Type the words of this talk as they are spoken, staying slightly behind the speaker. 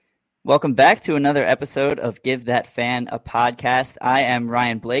Welcome back to another episode of Give That Fan a Podcast. I am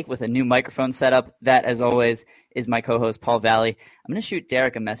Ryan Blake with a new microphone setup. That, as always, is my co-host Paul Valley. I'm going to shoot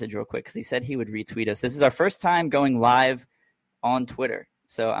Derek a message real quick because he said he would retweet us. This is our first time going live on Twitter,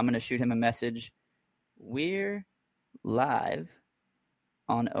 so I'm going to shoot him a message. We're live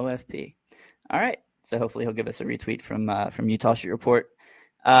on OFP. All right, so hopefully he'll give us a retweet from Utah Shoot Report.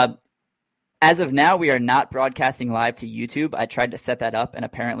 As of now, we are not broadcasting live to YouTube. I tried to set that up, and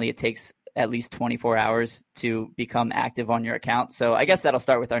apparently it takes at least 24 hours to become active on your account. So I guess that'll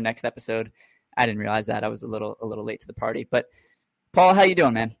start with our next episode. I didn't realize that. I was a little late to the party. But Paul, how you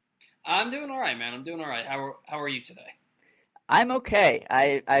doing, man? I'm doing all right, man. I'm doing all right. How are you today? I'm okay.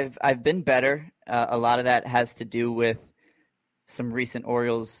 I've been better. A lot of that has to do with some recent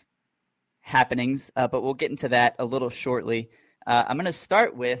Orioles happenings, but we'll get into that a little shortly. I'm going to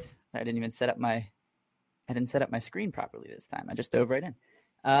start with. I didn't set up my screen properly this time. I just dove right in.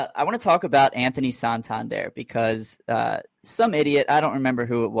 I want to talk about Anthony Santander because some idiot, I don't remember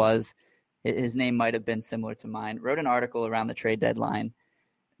who it was, his name might have been similar to mine, wrote an article around the trade deadline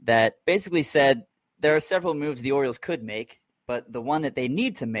that basically said there are several moves the Orioles could make, but the one that they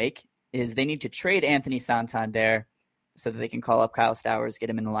need to make is they need to trade Anthony Santander so that they can call up Kyle Stowers, get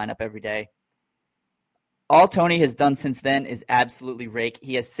him in the lineup every day. All Tony has done since then is absolutely rake.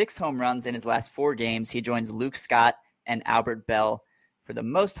 He has 6 home runs in his last 4 games. He joins Luke Scott and Albert Bell for the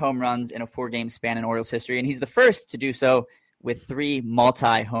most home runs in a 4-game span in Orioles history, and he's the first to do so with 3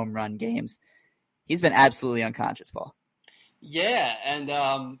 multi-home run games. He's been absolutely unconscious, Paul. Yeah, and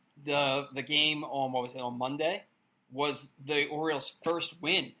the game on Monday was the Orioles' first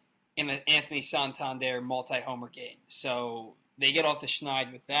win in an Anthony Santander multi-homer game. So they get off the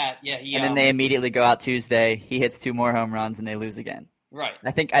schneid with that. Yeah, and then they immediately go out Tuesday. He hits 2 more home runs, and they lose again. Right.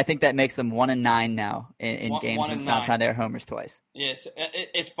 I think that makes them 1-9 now in games when Santander homers twice. Yes,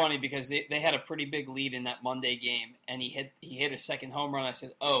 it's funny because they had a pretty big lead in that Monday game, and he hit a second home run. I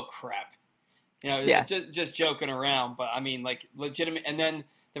said, "Oh crap!" Just joking around, but I mean, like legitimate. And then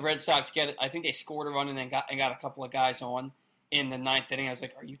the Red Sox get it. I think they scored a run and then got a couple of guys on in the 9th inning. I was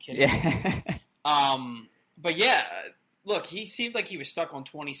like, "Are you kidding me?" But yeah. Look, he seemed like he was stuck on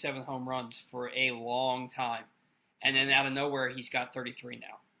 27 home runs for a long time. And then out of nowhere, he's got 33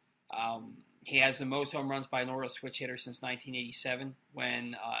 now. He has the most home runs by an Orioles switch hitter since 1987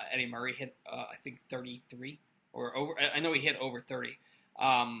 when Eddie Murray hit, I think, 33. Or over. I know he hit over 30.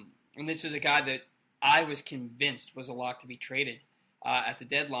 And this was a guy that I was convinced was a lock to be traded at the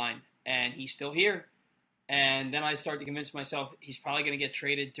deadline. And he's still here. And then I started to convince myself he's probably going to get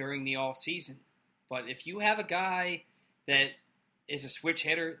traded during the offseason. But if you have a guy that is a switch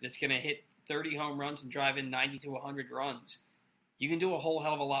hitter that's going to hit 30 home runs and drive in 90 to 100 runs, you can do a whole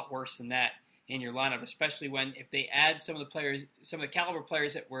hell of a lot worse than that in your lineup, especially if they add some of the caliber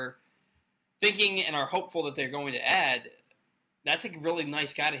players that we're thinking and are hopeful that they're going to add. That's a really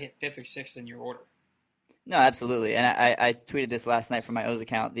nice guy to hit 5th or 6th in your order. No, absolutely. And I tweeted this last night from my O's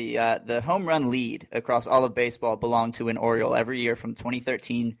account. The home run lead across all of baseball belonged to an Oriole every year from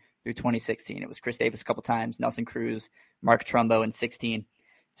 2013 through 2016. It was Chris Davis a couple times, Nelson Cruz, Mark Trumbo in 16.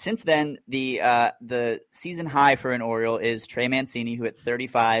 Since then, the season high for an Oriole is Trey Mancini, who hit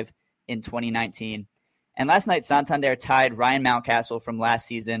 35 in 2019. And last night, Santander tied Ryan Mountcastle from last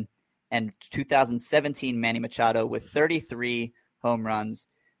season and 2017 Manny Machado with 33 home runs.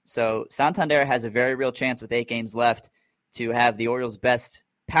 So Santander has a very real chance with 8 games left to have the Orioles' best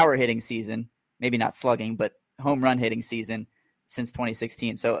power hitting season, maybe not slugging, but home run hitting season since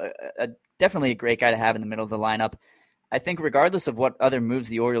 2016. So definitely a great guy to have in the middle of the lineup. I think regardless of what other moves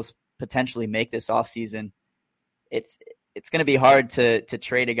the Orioles potentially make this offseason, it's going to be hard to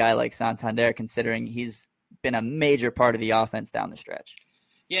trade a guy like Santander considering he's been a major part of the offense down the stretch.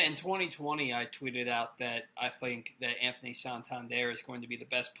 Yeah, in 2020, I tweeted out that I think that Anthony Santander is going to be the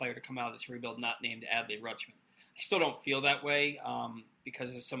best player to come out of this rebuild not named Adley Rutschman. I still don't feel that way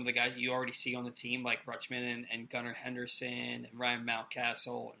because of some of the guys you already see on the team, like Rutschman and Gunnar Henderson and Ryan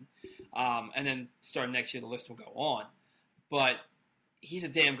Mountcastle. And then starting next year, the list will go on. But he's a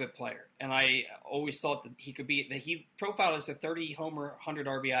damn good player. And I always thought that he profiled as a 30-homer, 100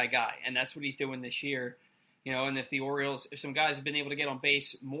 RBI guy. And that's what he's doing this year. You know, and if some guys have been able to get on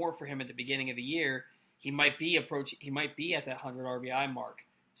base more for him at the beginning of the year, he might be at that 100 RBI mark.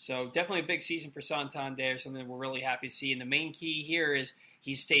 So definitely a big season for Santander, something we're really happy to see. And the main key here is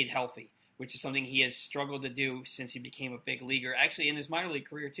he's stayed healthy, which is something he has struggled to do since he became a big leaguer. Actually, in his minor league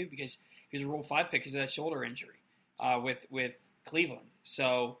career, too, because he was a Rule 5 pick because of that shoulder injury with Cleveland.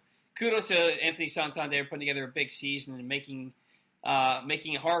 So kudos to Anthony Santander putting together a big season and making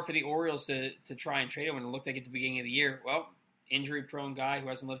it hard for the Orioles to try and trade him when it looked like at the beginning of the year. Well, injury-prone guy who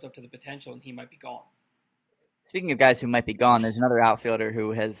hasn't lived up to the potential, and he might be gone. Speaking of guys who might be gone, there's another outfielder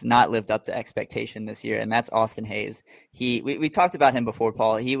who has not lived up to expectation this year, and that's Austin Hayes. We talked about him before,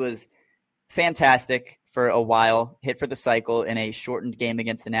 Paul. He was fantastic for a while, hit for the cycle in a shortened game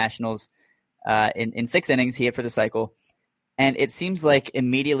against the Nationals. In 6 innings, he hit for the cycle. And it seems like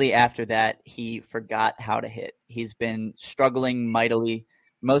immediately after that, he forgot how to hit. He's been struggling mightily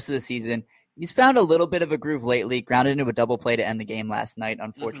most of the season. He's found a little bit of a groove lately, grounded into a double play to end the game last night,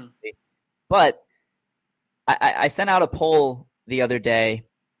 unfortunately. Mm-hmm. But I sent out a poll the other day,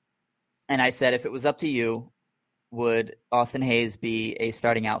 and I said, if it was up to you, would Austin Hayes be a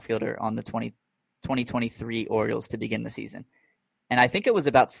starting outfielder on the 2023 Orioles to begin the season? And I think it was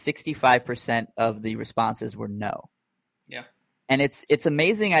about 65% of the responses were no. Yeah. And it's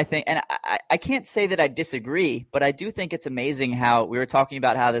amazing, I think, and I can't say that I disagree, but I do think it's amazing how we were talking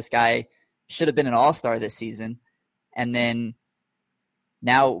about how this guy should have been an all-star this season, and then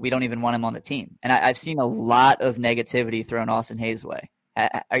now we don't even want him on the team. And I've seen a lot of negativity thrown Austin Hayes' way.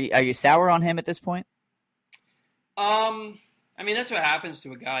 Are you sour on him at this point? I mean, that's what happens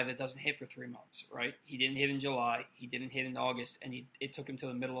to a guy that doesn't hit for 3 months, right? He didn't hit in July, he didn't hit in August, and it took him to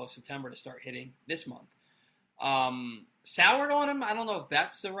the middle of September to start hitting this month. Soured on him, I don't know if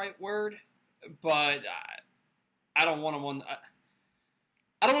that's the right word, but I don't want him on.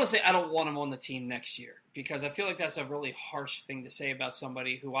 I don't want to say I don't want him on the team next year, because I feel like that's a really harsh thing to say about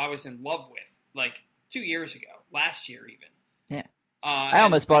somebody who I was in love with, like 2 years ago, last year even. Yeah, I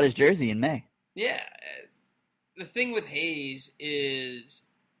almost bought his jersey in May. Yeah. The thing with Hayes is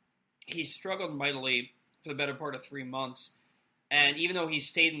he struggled mightily for the better part of 3 months. And even though he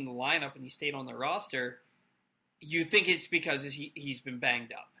stayed in the lineup and he stayed on the roster, you think it's because he's been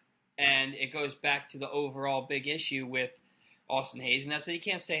banged up. And it goes back to the overall big issue with Austin Hayes, and that's that he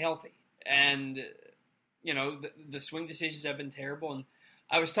can't stay healthy. And, you know, the swing decisions have been terrible. And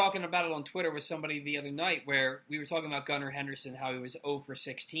I was talking about it on Twitter with somebody the other night where we were talking about Gunnar Henderson, how he was 0 for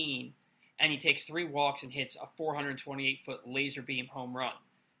 16. And he takes 3 walks and hits a 428-foot laser beam home run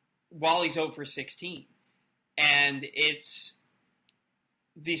while he's 0 for 16. And it's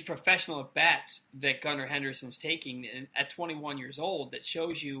these professional at-bats that Gunnar Henderson's taking at 21 years old that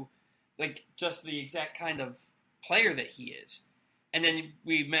shows you, like, just the exact kind of player that he is. And then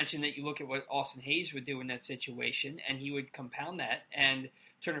we mentioned that you look at what Austin Hayes would do in that situation, and he would compound that and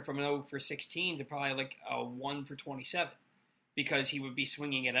turn it from an 0 for 16 to probably like a 1 for 27. Because he would be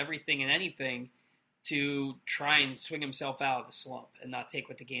swinging at everything and anything to try and swing himself out of the slump and not take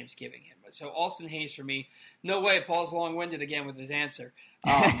what the game's giving him. So Austin Hayes for me, no way, Paul's long-winded again with his answer.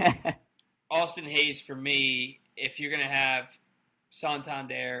 Austin Hayes for me, if you're going to have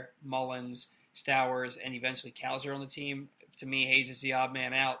Santander, Mullins, Stowers, and eventually Cowser on the team, to me, Hayes is the odd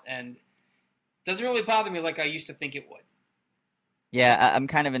man out, and it doesn't really bother me like I used to think it would. Yeah, I'm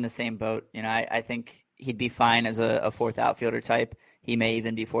kind of in the same boat. You know, I think he'd be fine as a fourth outfielder type. He may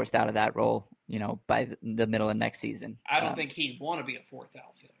even be forced out of that role, you know, by the middle of next season. I don't think he'd want to be a fourth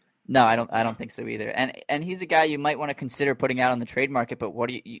outfielder. No, I don't think so either. And he's a guy you might want to consider putting out on the trade market. But what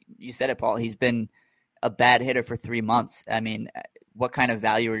do you said it, Paul? He's been a bad hitter for 3 months. I mean, what kind of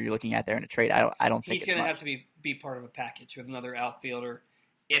value are you looking at there in a trade? I don't think he's going to have to be part of a package with another outfielder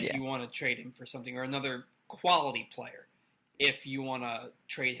if you want to trade him for something, or another quality player if you want to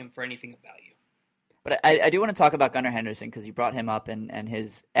trade him for anything of value. But I do want to talk about Gunnar Henderson because you brought him up and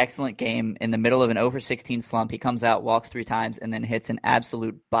his excellent game in the middle of an over 16 slump. He comes out, walks 3 times, and then hits an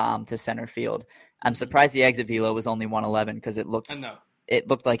absolute bomb to center field. I'm surprised the exit velo was only 111 because it looked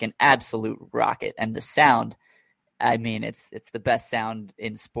like an absolute rocket. And the sound, I mean, it's the best sound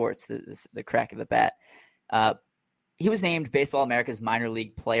in sports, the crack of the bat. He was named Baseball America's Minor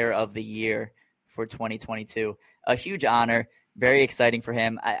League Player of the Year for 2022. A huge honor, very exciting for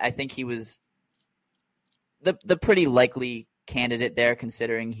him. I think he was the pretty likely candidate there,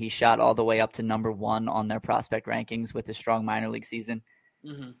 considering he shot all the way up to number 1 on their prospect rankings with a strong minor league season.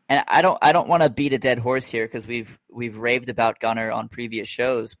 Mm-hmm. And I don't want to beat a dead horse here because we've raved about Gunnar on previous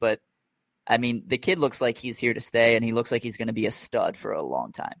shows, but I mean, the kid looks like he's here to stay, and he looks like he's going to be a stud for a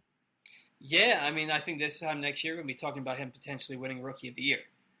long time. Yeah, I mean, I think this time next year we're going to be talking about him potentially winning Rookie of the Year.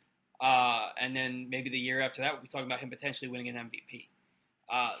 And then maybe the year after that, we'll be talking about him potentially winning an MVP.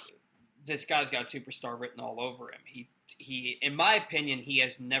 This guy's got superstar written all over him. He, in my opinion, he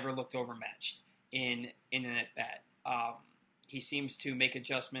has never looked overmatched in an at-bat. He seems to make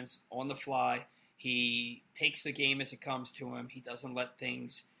adjustments on the fly. He takes the game as it comes to him. He doesn't let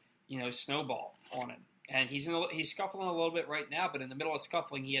things, snowball on him. And he's scuffling a little bit right now, but in the middle of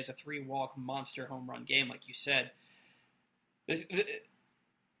scuffling, he has a 3-walk monster home run game, like you said. It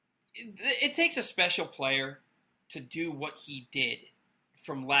takes a special player to do what he did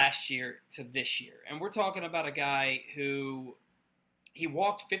from last year to this year. And we're talking about a guy who he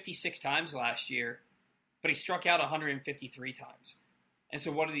walked 56 times last year, but he struck out 153 times. And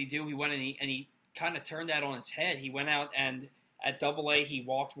so what did he do? He went and he kind of turned that on its head. He went out and at Double-A, he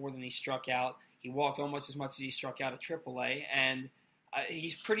walked more than he struck out. He walked almost as much as he struck out at Triple-A, and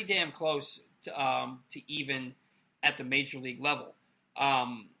he's pretty damn close to even at the major league level.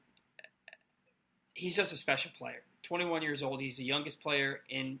 He's just a special player. 21 years old. He's the youngest player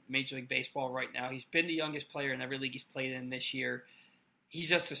in Major League Baseball right now. He's been the youngest player in every league he's played in this year. He's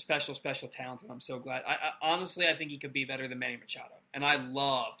just a special, special talent, and I'm so glad. Honestly, I think he could be better than Manny Machado, and I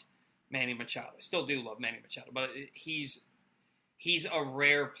loved Manny Machado. I still do love Manny Machado, but he's a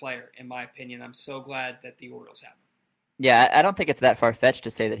rare player, in my opinion. I'm so glad that the Orioles have him. Yeah, I don't think it's that far-fetched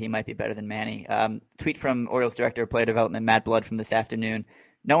to say that he might be better than Manny. Tweet from Orioles Director of Player Development, Matt Blood, from this afternoon.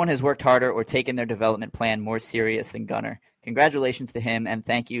 No one has worked harder or taken their development plan more serious than Gunnar. Congratulations to him, and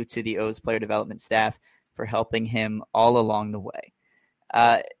thank you to the O's player development staff for helping him all along the way.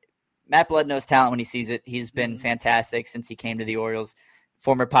 Matt Blood knows talent when he sees it. He's been fantastic since he came to the Orioles.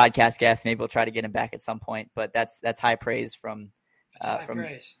 Former podcast guest. Maybe we'll try to get him back at some point, but that's high praise from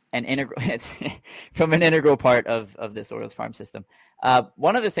an integral part of this Orioles farm system.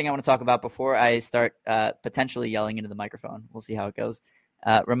 One other thing I want to talk about before I start potentially yelling into the microphone. We'll see how it goes.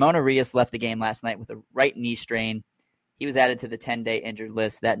 Ramon Arias left the game last night with a right knee strain. He was added to the 10-day injured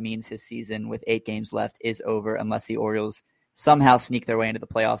list. That means his season with 8 games left is over unless the Orioles somehow sneak their way into the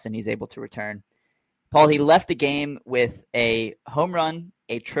playoffs and he's able to return. Paul, he left the game with a home run,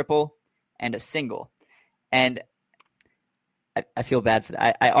 a triple, and a single. And I feel bad for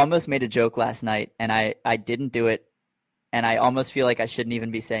that. I almost made a joke last night, and I didn't do it, and I almost feel like I shouldn't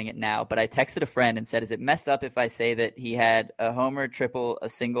even be saying it now. But I texted a friend and said, is it messed up if I say that he had a homer, triple, a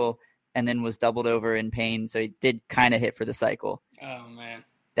single, and then was doubled over in pain? So he did kind of hit for the cycle. Oh, man.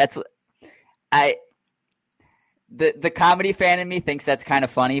 The comedy fan in me thinks that's kind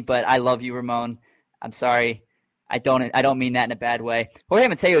of funny, but I love you, Ramon. I'm sorry. I don't mean that in a bad way. Jorge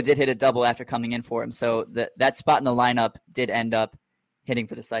Mateo did hit a double after coming in for him, so that spot in the lineup did end up hitting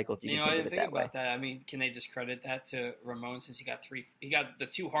for the cycle. If you can I didn't think think of it about that. I mean, can they discredit that to Ramon since he got the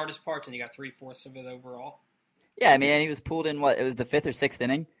 2 hardest parts and he got 3/4 of it overall? Yeah, I mean, and he was pulled in it was the 5th or 6th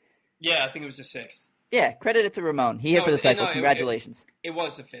inning. Yeah, I think it was the 6th. Yeah, credit it to Ramon. He hit for the cycle. Congratulations. It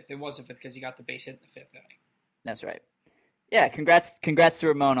was the 5th. It was the 5th because he got the base hit in the 5th inning. That's right. Yeah, congrats to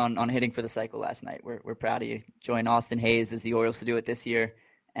Ramon on hitting for the cycle last night. We're proud of you. Join Austin Hayes as the Orioles to do it this year,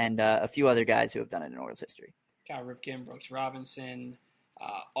 and a few other guys who have done it in Orioles history. Cal Ripken, Brooks Robinson,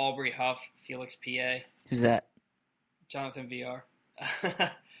 Aubrey Huff, Felix P.A. Who's that? Jonathan VR.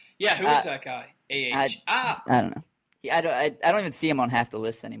 Yeah, who is that guy? I don't know. I don't even see him on half the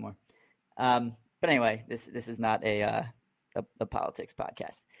list anymore. But anyway, this is not a politics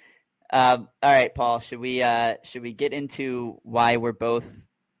podcast. All right, Paul, should we get into why we're both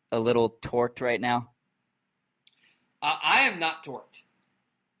a little torqued right now? I am not torqued.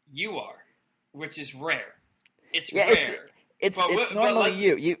 You are, which is rare. It's rare. It's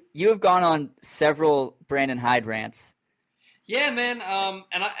normally you have gone on several Brandon Hyde rants. Yeah, man. I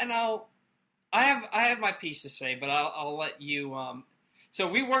have my piece to say, but I'll let you. So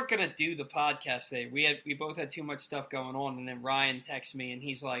we weren't gonna do the podcast today. We both had too much stuff going on, and then Ryan texted me, and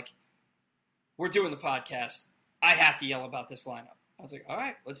he's like, "We're doing the podcast. I have to yell about this lineup." I was like, "All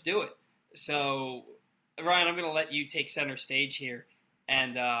right, let's do it." So, Ryan, I'm gonna let you take center stage here,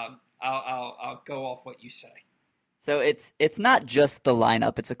 and I'll go off what you say. So it's not just the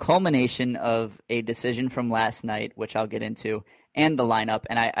lineup. It's a culmination of a decision from last night, which I'll get into, and the lineup.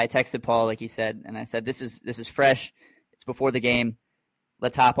 And I texted Paul, like he said, and I said, this is fresh. It's before the game.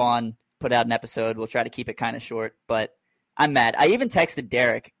 Let's hop on, put out an episode. We'll try to keep it kind of short, but I'm mad. I even texted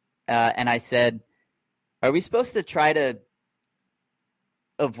Derek, and I said, are we supposed to try to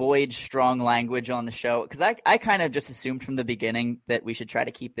avoid strong language on the show? Because I kind of just assumed from the beginning that we should try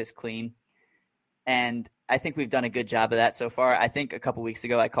to keep this clean. And I think we've done a good job of that so far. I think a couple weeks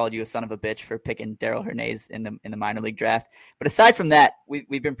ago I called you a son of a bitch for picking Darell Hernandez in the minor league draft. But aside from that,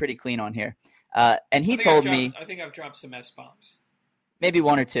 we've been pretty clean on here. And he told me, I think I've dropped some S-bombs. Maybe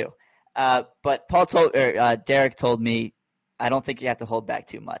 1 or 2. But Derek told me, I don't think you have to hold back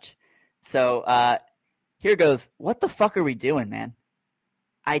too much. So here goes. What the fuck are we doing, man?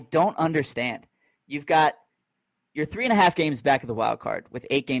 I don't understand. You've got your 3.5 games back of the wild card with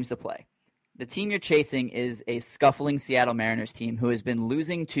 8 games to play. The team you're chasing is a scuffling Seattle Mariners team who has been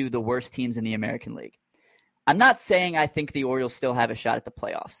losing to the worst teams in the American League. I'm not saying I think the Orioles still have a shot at the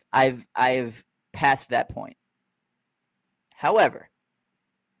playoffs. I've passed that point. However,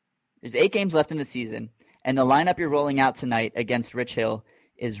 there's 8 games left in the season, And the lineup you're rolling out tonight against Rich Hill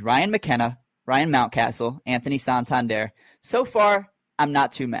is Ryan McKenna, Ryan Mountcastle, Anthony Santander. So far, I'm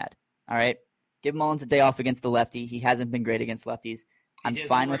not too mad. All right? Give Mullins a day off against the lefty. He hasn't been great against lefties. I'm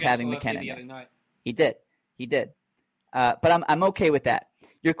fine with having McKenna in there. He did. But I'm okay with that.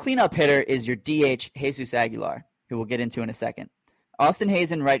 Your cleanup hitter is your DH, Jesus Aguilar, who we'll get into in a second. Austin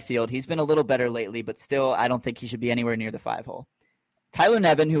Hayes in right field. He's been a little better lately, but still, I don't think he should be anywhere near the 5-hole. Tyler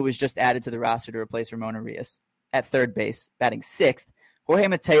Nevin, who was just added to the roster to replace Ramon Arias, at third base, batting 6th. Jorge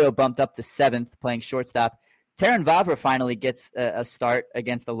Mateo bumped up to 7th, playing shortstop. Taran Vavra finally gets a start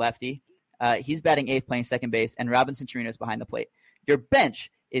against the lefty. He's batting 8th, playing second base, and Robinson Chirinos behind the plate. Your bench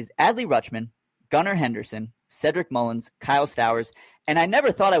is Adley Rutschman, Gunnar Henderson, Cedric Mullins, Kyle Stowers, and I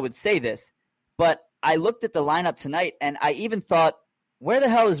never thought I would say this, but I looked at the lineup tonight, and I even thought, where the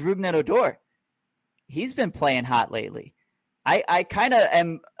hell is Rougned Odor? He's been playing hot lately. I kind of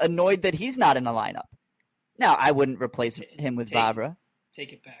am annoyed that he's not in the lineup. Now, I wouldn't replace him with Vavra.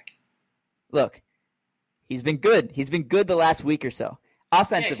 Take it back. Look, he's been good. He's been good the last week or so.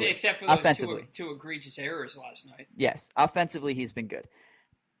 Offensively. Yeah, except for those two egregious errors last night. Yes, offensively he's been good.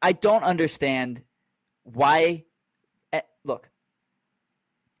 I don't understand why. Look,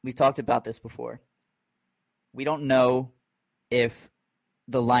 we've talked about this before. We don't know if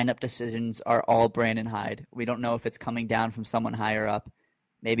the lineup decisions are all Brandon Hyde. We don't know if it's coming down from someone higher up.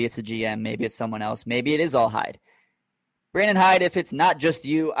 Maybe it's a GM. Maybe it's someone else. Maybe it is all Hyde. Brandon Hyde, if it's not just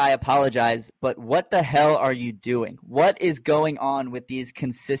you, I apologize, but what the hell are you doing? What is going on with these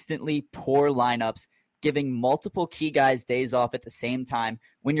consistently poor lineups, giving multiple key guys days off at the same time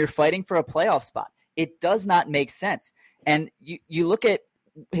when you're fighting for a playoff spot? It does not make sense. And you look at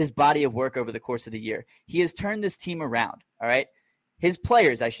his body of work over the course of the year. He has turned this team around, all right? His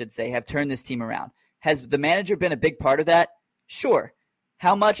players, I should say, have turned this team around. Has the manager been a big part of that? Sure.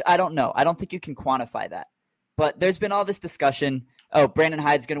 How much? I don't know. I don't think you can quantify that. But there's been all this discussion, oh, Brandon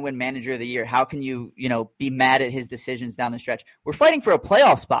Hyde's going to win Manager of the Year. How can you, be mad at his decisions down the stretch? We're fighting for a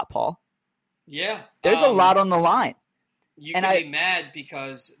playoff spot, Paul. Yeah. There's a lot on the line. You can be mad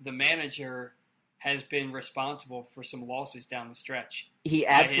because the manager has been responsible for some losses down the stretch. He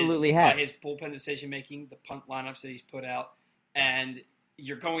absolutely has. By his bullpen decision-making, the punt lineups that he's put out, and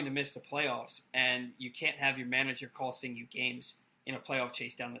you're going to miss the playoffs, and you can't have your manager costing you games in a playoff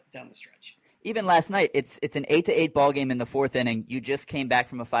chase down the stretch. Even last night, it's an 8-8 ball game in the 4th inning. You just came back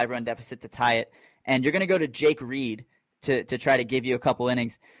from a 5-run deficit to tie it, and you're going to go to Jake Reed to try to give you a couple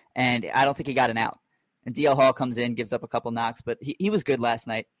innings, and I don't think he got an out. And DL Hall comes in, gives up a couple knocks, but he was good last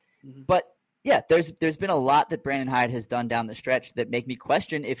night. Mm-hmm. But yeah, there's been a lot that Brandon Hyde has done down the stretch that make me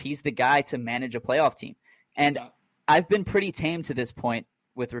question if he's the guy to manage a playoff team. And I've been pretty tame to this point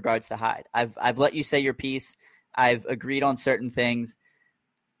with regards to Hyde. I've let you say your piece. I've agreed on certain things.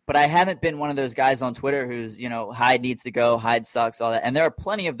 But I haven't been one of those guys on Twitter who's, Hyde needs to go, Hyde sucks, all that. And there are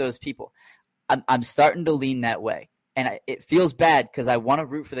plenty of those people. I'm starting to lean that way. And it feels bad because I want to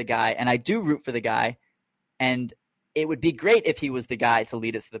root for the guy, and I do root for the guy. And it would be great if he was the guy to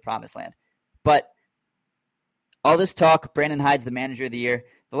lead us to the promised land. But all this talk, Brandon Hyde's the Manager of the Year.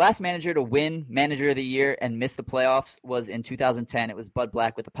 The last manager to win Manager of the Year and miss the playoffs was in 2010. It was Bud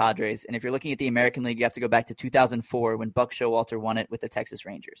Black with the Padres. And if you're looking at the American League, you have to go back to 2004 when Buck Showalter won it with the Texas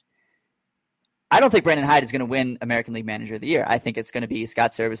Rangers. I don't think Brandon Hyde is going to win American League Manager of the Year. I think it's going to be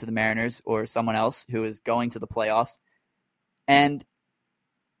Scott Servais of the Mariners or someone else who is going to the playoffs. And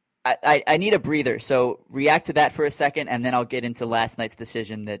I need a breather. So react to that for a second, and then I'll get into last night's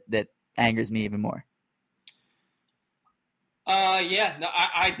decision that angers me even more.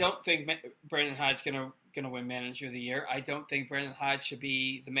 I don't think Brandon Hyde's gonna win Manager of the Year. I don't think Brandon Hyde should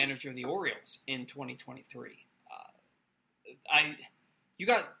be the manager of the Orioles in 2023. You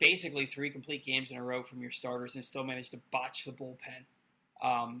got basically 3 complete games in a row from your starters and still managed to botch the bullpen.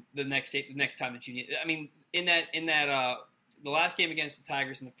 The next time that you need. I mean, in that the last game against the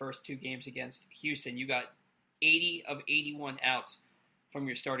Tigers and the first 2 games against Houston, you got 80 of 81 outs from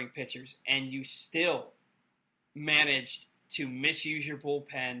your starting pitchers, and you still managed to misuse your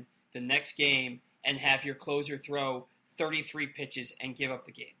bullpen the next game and have your closer throw 33 pitches and give up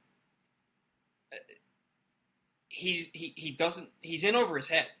the game. He's in over his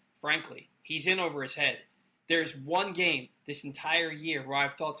head, frankly. He's in over his head. There's one game this entire year where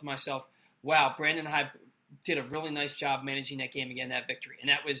I've thought to myself, wow, Brandon Hyde did a really nice job managing that game again, that victory. And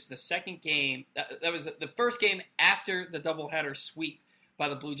that was the second game. That was the first game after the doubleheader sweep by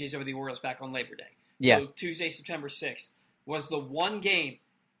the Blue Jays over the Orioles back on Labor Day. Yeah. So Tuesday, September 6th was the one game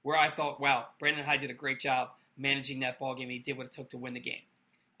where I thought, wow, Brandon Hyde did a great job managing that ball game. He did what it took to win the game.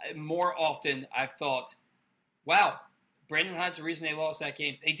 More often, I've thought, wow, Brandon Hyde's the reason they lost that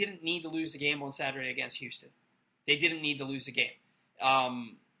game. They didn't need to lose the game on Saturday against Houston. They didn't need to lose the game.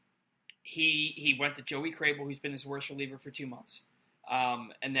 He went to Joey Crable, who's been his worst reliever for 2 months.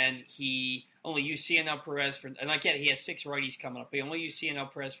 And then he only used Cionel Perez for, and I get it, he had 6 righties coming up, but he only used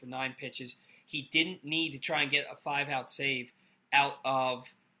Cionel Perez for 9 pitches. He didn't need to try and get a 5-out save out of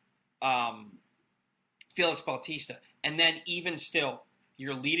Felix Bautista. And then even still,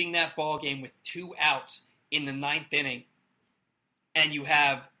 you're leading that ball game with 2 outs in the 9th inning, and you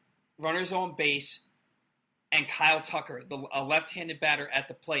have runners on base and Kyle Tucker, a left-handed batter at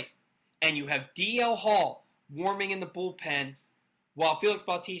the plate, and you have DL Hall warming in the bullpen while Felix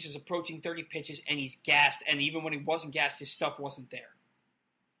Bautista is approaching 30 pitches and he's gassed, and even when he wasn't gassed, his stuff wasn't there.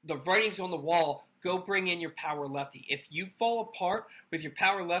 The writing's on the wall. Go bring in your power lefty. If you fall apart with your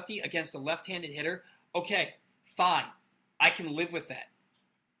power lefty against a left-handed hitter, okay, fine. I can live with that.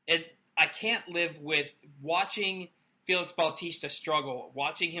 I can't live with watching Felix Bautista struggle,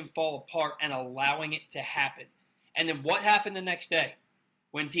 watching him fall apart, and allowing it to happen. And then what happened the next day?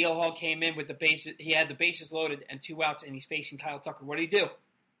 When DL Hall came in with the bases, he had the bases loaded and 2 outs, and he's facing Kyle Tucker. What did he do?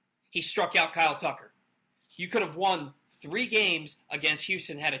 He struck out Kyle Tucker. You could have won 3 games against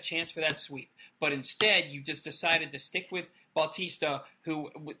Houston, had a chance for that sweep. But instead, you just decided to stick with Bautista, who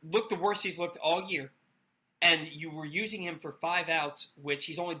looked the worst he's looked all year. And you were using him for 5 outs, which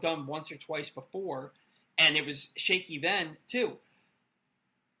he's only done once or twice before. And it was shaky then, too.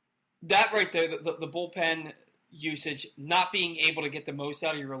 That right there, the bullpen usage, not being able to get the most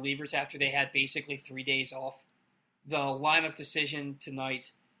out of your relievers after they had basically 3 days off. The lineup decision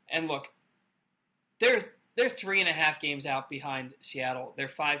tonight. And look, they're 3.5 games out behind Seattle. They're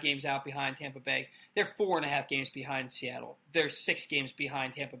 5 games out behind Tampa Bay. They're 4.5 games behind Seattle. They're 6 games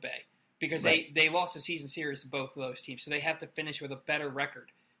behind Tampa Bay. Because they lost the season series to both of those teams. So they have to finish with a better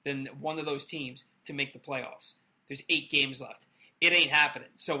record than one of those teams to make the playoffs. There's 8 games left. It ain't happening.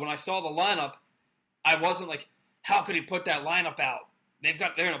 So when I saw the lineup, I wasn't like, how could he put that lineup out?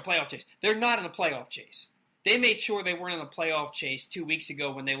 They're in a playoff chase. They're not in a playoff chase. They made sure they weren't in a playoff chase 2 weeks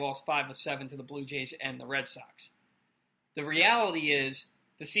ago when they lost 5-7 to the Blue Jays and the Red Sox. The reality is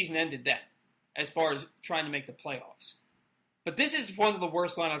the season ended then, as far as trying to make the playoffs. But this is one of the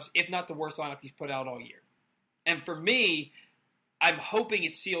worst lineups, if not the worst lineup he's put out all year. And for me, I'm hoping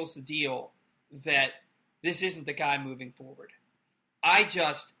it seals the deal that this isn't the guy moving forward. I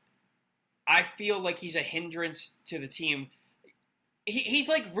feel like he's a hindrance to the team. He's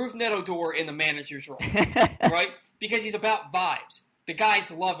like Rougned Odor in the manager's role, right? Because he's about vibes. The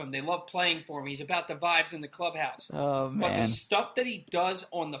guys love him. They love playing for him. He's about the vibes in the clubhouse. Oh, man. But the stuff that he does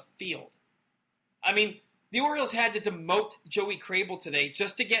on the field, I mean, the Orioles had to demote Joey Crable today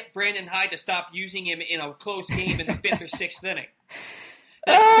just to get Brandon Hyde to stop using him in a close game in the 5th or 6th inning.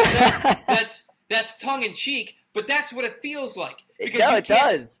 That's tongue-in-cheek, but that's what it feels like. It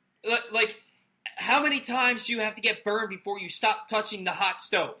does. Like, how many times do you have to get burned before you stop touching the hot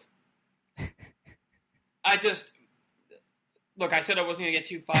stove? Look, I said I wasn't going to get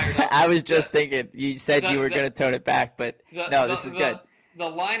too fired up. I was just thinking, you said you were going to tone it back, but this is good. The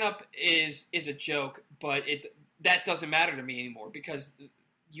lineup is a joke, but that doesn't matter to me anymore because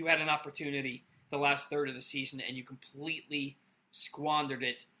you had an opportunity the last third of the season and you completely squandered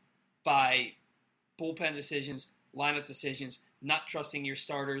it by bullpen decisions, lineup decisions, not trusting your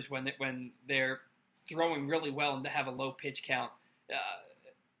starters when they're throwing really well and to have a low pitch count.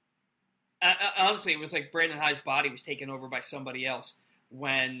 Honestly, it was like Brandon Hyde's body was taken over by somebody else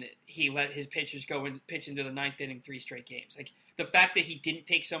when he let his pitchers go and pitch into the 9th inning 3 straight games. Like, the fact that he didn't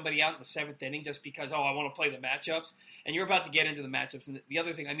take somebody out in the 7th inning just because, I want to play the matchups, and you're about to get into the matchups. And the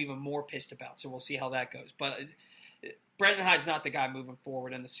other thing I'm even more pissed about, so we'll see how that goes. But Brandon Hyde's not the guy moving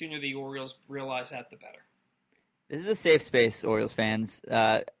forward, and the sooner the Orioles realize that, the better. This is a safe space, Orioles fans.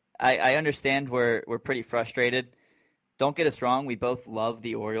 I understand we're pretty frustrated. Don't get us wrong. We both love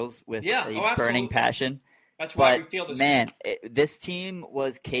the Orioles with a burning passion. That's why we feel this. Man, this team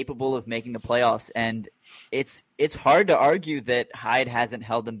was capable of making the playoffs, and it's hard to argue that Hyde hasn't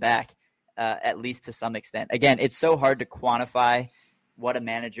held them back, at least to some extent. Again, it's so hard to quantify what a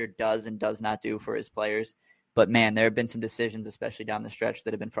manager does and does not do for his players. But, man, there have been some decisions, especially down the stretch,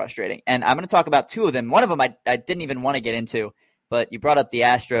 that have been frustrating. And I'm going to talk about 2 of them. One of them I didn't even want to get into, but you brought up the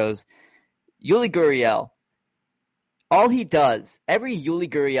Astros. Yuli Gurriel. All he does, every Yuli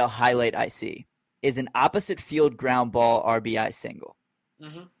Gurriel highlight I see, is an opposite field ground ball RBI single.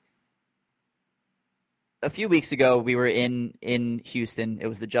 Mm-hmm. A few weeks ago, we were in Houston. It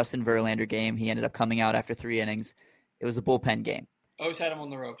was the Justin Verlander game. He ended up coming out after 3 innings. It was a bullpen game. Always had him on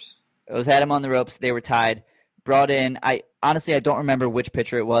the ropes. They were tied. Brought in, I don't remember which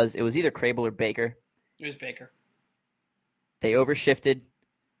pitcher it was. It was either Crable or Baker. It was Baker. They overshifted.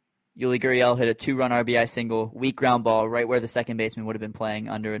 Yuli Gurriel hit a 2-run RBI single, weak ground ball, right where the second baseman would have been playing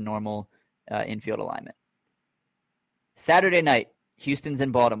under a normal infield alignment. Saturday night, Houston's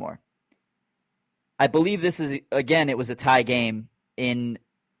in Baltimore. I believe this is, again, it was a tie game in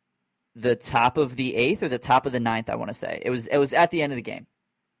the top of the 8th or the top of the 9th, I want to say. It was at the end of the game.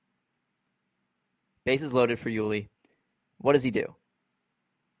 Bases loaded for Yuli. What does he do?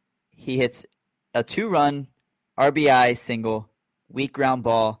 He hits a 2-run RBI single, weak ground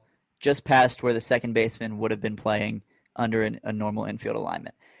ball, just past where the second baseman would have been playing under a normal infield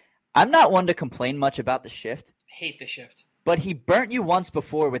alignment. I'm not one to complain much about the shift. Hate the shift. But he burnt you once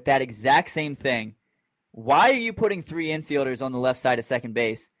before with that exact same thing. Why are you putting 3 infielders on the left side of second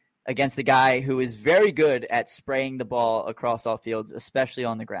base against the guy who is very good at spraying the ball across all fields, especially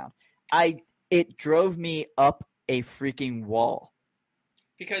on the ground? It drove me up a freaking wall.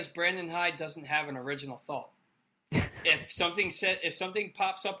 Because Brandon Hyde doesn't have an original thought. If something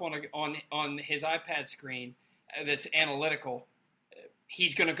pops up on his iPad screen that's analytical,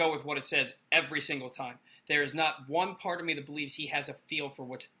 he's going to go with what it says every single time. There is not one part of me that believes he has a feel for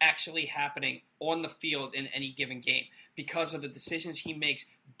what's actually happening on the field in any given game because of the decisions he makes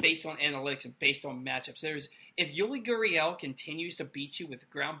based on analytics and based on matchups. If Yuli Gurriel continues to beat you with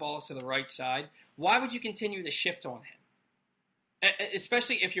ground balls to the right side, why would you continue to shift on him?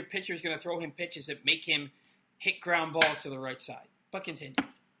 Especially if your pitcher is going to throw him pitches that make him hit ground balls to the right side. But continue.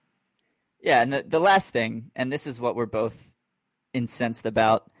 Yeah, and the last thing, and this is what we're both incensed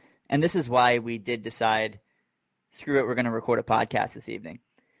about, and this is why we did decide, screw it, we're going to record a podcast this evening.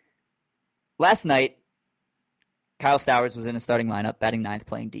 Last night, Kyle Stowers was in the starting lineup, batting 9th,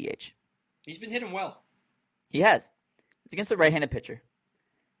 playing DH. He's been hitting well. He has. It's against a right-handed pitcher.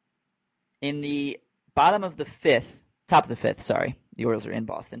 In the top of the 5th, the Orioles are in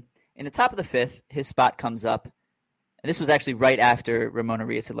Boston. In the top of the 5th, his spot comes up, and this was actually right after Ramon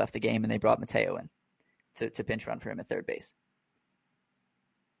Arias had left the game, and they brought Mateo in to pinch run for him at third base.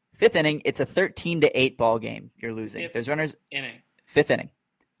 5th inning, it's a 13-8 ball game. You're losing. There's runners. 5th inning.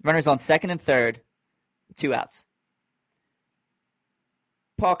 Runners on second and third, 2 outs.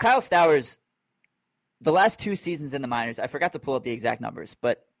 Paul, Kyle Stowers, the last 2 seasons in the minors, I forgot to pull up the exact numbers,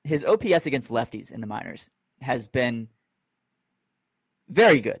 but his OPS against lefties in the minors has been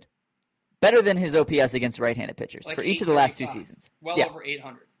very good. Better than his OPS against right-handed pitchers for each of the last 2 seasons. Over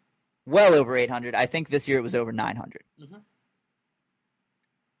 800. Well over 800. I think this year it was over 900. Mm-hmm.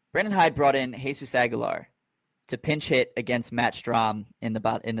 Brandon Hyde brought in Jesus Aguilar to pinch hit against Matt Strahm in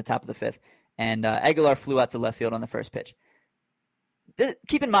the top of the 5th, and Aguilar flew out to left field on the first pitch.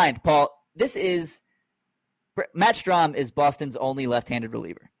 Keep in mind, Paul, Matt Strahm is Boston's only left-handed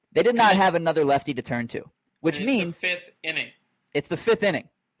reliever. They did not have another lefty to turn to, which means the 5th inning. It's the 5th inning.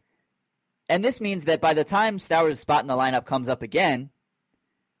 And this means that by the time Stowers' spot in the lineup comes up again,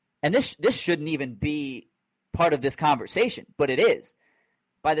 and this shouldn't even be part of this conversation, but it is.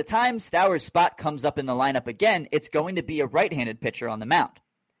 By the time Stowers' spot comes up in the lineup again, it's going to be a right-handed pitcher on the mound.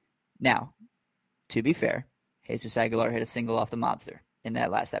 Now, to be fair, Jesus Aguilar hit a single off the monster in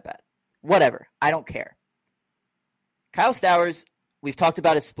that last at-bat. Whatever. I don't care. Kyle Stowers, we've talked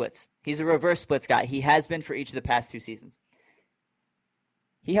about his splits. He's a reverse splits guy. He has been for each of the past 2 seasons.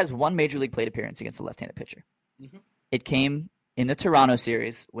 He has 1 Major League plate appearance against a left-handed pitcher. Mm-hmm. It came in the Toronto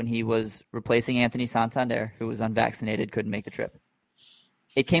series when he was replacing Anthony Santander, who was unvaccinated, couldn't make the trip.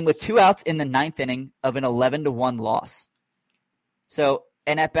 It came with 2 outs in the 9th inning of an 11-1 loss. So,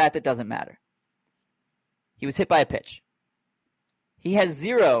 an at-bat that doesn't matter. He was hit by a pitch. He has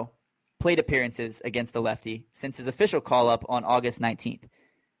 0 plate appearances against the lefty since his official call-up on August 19th.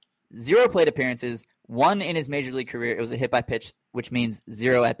 0 plate appearances, 1 in his Major League career. It was a hit by pitch, which means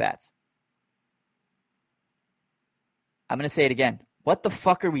 0 at-bats. I'm going to say it again. What the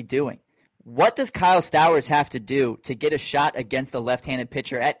fuck are we doing? What does Kyle Stowers have to do to get a shot against the left-handed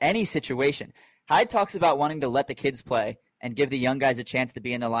pitcher at any situation? Hyde talks about wanting to let the kids play and give the young guys a chance to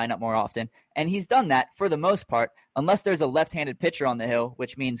be in the lineup more often, and he's done that for the most part, unless there's a left-handed pitcher on the hill,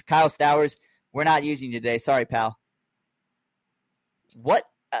 which means Kyle Stowers, we're not using you today. Sorry, pal. What?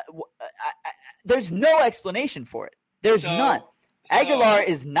 There's no explanation for it. There's none. Aguilar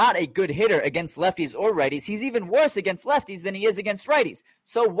is not a good hitter against lefties or righties. He's even worse against lefties than he is against righties.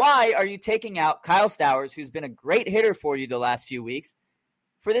 So why are you taking out Kyle Stowers, who's been a great hitter for you the last few weeks,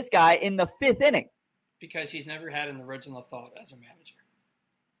 for this guy in the 5th inning? Because he's never had an original thought as a manager.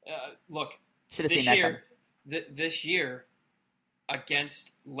 Look, should have seen that coming. This year,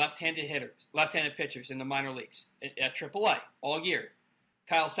 against left-handed pitchers in the minor leagues at AAA all year,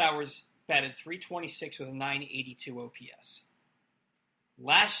 Kyle Stowers batted .326 with a .982 OPS.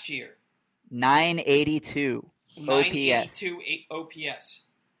 Last year, .982. 982 OPS.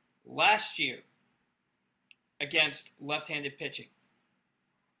 Last year, against left-handed pitching,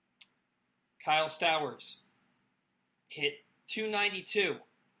 Kyle Stowers hit .292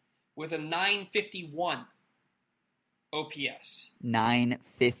 with a .951 OPS.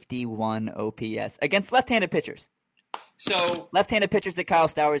 951 OPS against left-handed pitchers. So left-handed pitchers that Kyle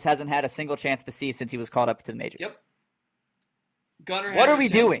Stowers hasn't had a single chance to see since he was called up to the majors. Yep. Gunnar what are we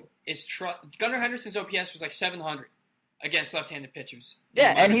doing? Gunnar Henderson's OPS was like 700 against left-handed pitchers.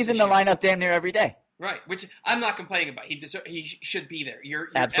 Yeah, and he's in the lineup damn near every day. Right, which I'm not complaining about. He should be there. Your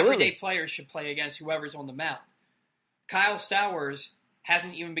Absolutely. everyday players should play against whoever's on the mound. Kyle Stowers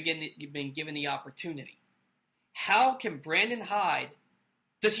hasn't even been given the opportunity. How can Brandon Hyde?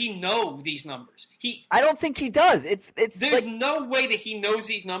 Does he know these numbers? I don't think he does. There's no way that he knows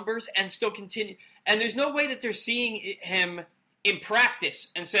these numbers and still continue. And there's no way that they're seeing him in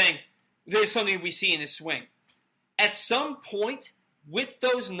practice and saying, there's something we see in his swing. At some point, with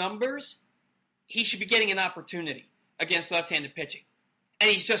those numbers, he should be getting an opportunity against left-handed pitching. And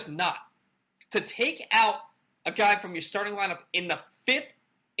he's just not. To take out a guy from your starting lineup in the 5th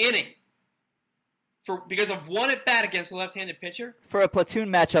inning because of one at-bat against a left-handed pitcher? For a platoon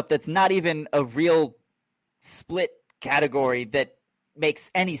matchup that's not even a real split category that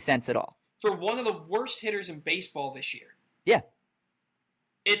makes any sense at all. For one of the worst hitters in baseball this year. Yeah.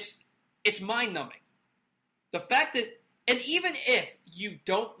 It's mind-numbing. The fact that, and even if you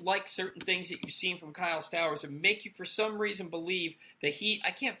don't like certain things that you've seen from Kyle Stowers and make you for some reason believe that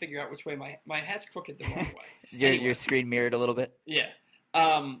I can't figure out which way my hat's crooked the wrong way. Your screen mirrored a little bit? Yeah.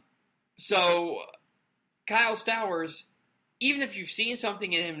 So Kyle Stowers, even if you've seen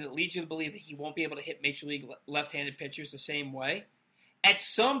something in him that leads you to believe that he won't be able to hit Major League left-handed pitchers the same way, at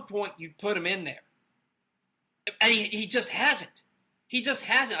some point you put him in there. And he just hasn't. He just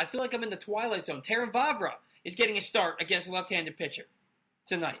hasn't. I feel like I'm in the twilight zone. Terrin Vavra is getting a start against a left-handed pitcher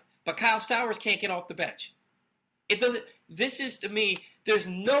tonight. But Kyle Stowers can't get off the bench. This is, to me, there's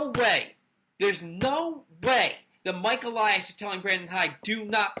no way that Mike Elias is telling Brandon Hyde, do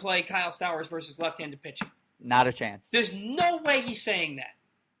not play Kyle Stowers versus left-handed pitching. Not a chance. There's no way he's saying that.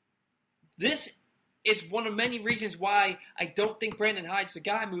 This is one of many reasons why I don't think Brandon Hyde's the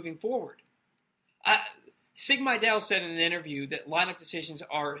guy moving forward. Sig Mejdal said in an interview that lineup decisions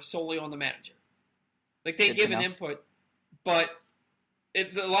are solely on the manager. Like, they give an input, but the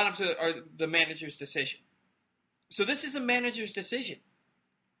lineups are the manager's decision. So this is a manager's decision.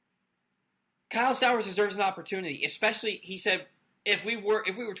 Kyle Stowers deserves an opportunity, especially, he said, if we were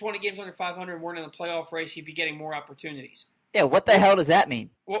 20 games under 500 and weren't in the playoff race, he'd be getting more opportunities. Yeah, what the hell does that mean?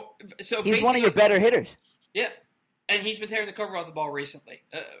 Well, so he's one of your better hitters. Yeah, and he's been tearing the cover off the ball recently.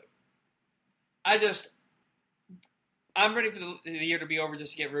 I'm ready for the year to be over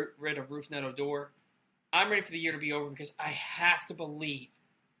just to get rid of Rougned Odor. I'm ready for the year to be over because I have to believe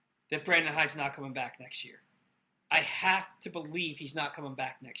that Brandon Hyde's not coming back next year. I have to believe he's not coming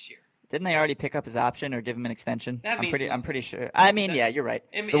back next year. Didn't they already pick up his option or give him an extension? I'm pretty sure. Yeah, you're right.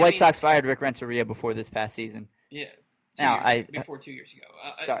 The White Sox fired Rick Renteria before this past season. Yeah. Before 2 years ago.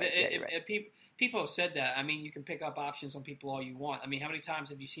 Sorry, right. People have said that. I mean, you can pick up options on people all you want. I mean, how many times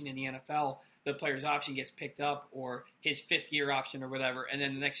have you seen in the NFL the player's option gets picked up or his fifth-year option or whatever, and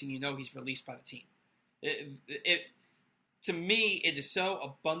then the next thing you know, he's released by the team? To me, it is so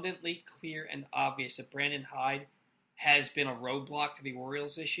abundantly clear and obvious that Brandon Hyde has been a roadblock for the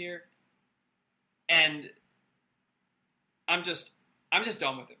Orioles this year, and I'm just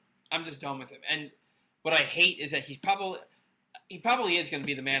done with him. I'm just done with him. And what I hate is that he probably is going to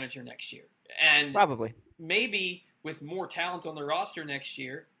be the manager next year, and probably maybe with more talent on the roster next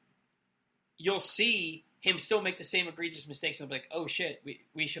year, you'll see him still make the same egregious mistakes and be like, oh shit,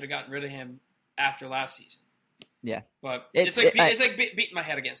 we should have gotten rid of him after last season. Yeah, but it's like beating my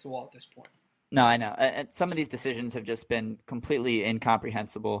head against the wall at this point. No, I know. And some of these decisions have just been completely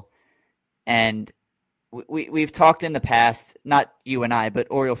incomprehensible. And we've talked in the past, not you and I, but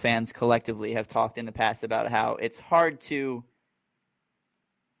Oriole fans collectively have talked in the past about how it's hard to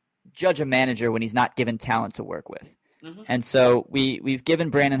judge a manager when he's not given talent to work with. Mm-hmm. And so we've given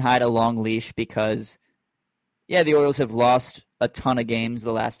Brandon Hyde a long leash because, yeah, the Orioles have lost a ton of games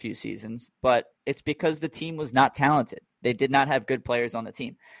the last few seasons, but it's because the team was not talented. They did not have good players on the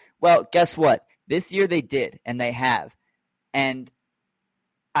team. Well, guess what? This year they did, and they have. And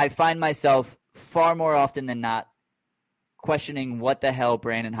I find myself far more often than not questioning what the hell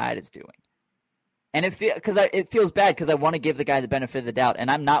Brandon Hyde is doing. And it feels bad because I want to give the guy the benefit of the doubt, and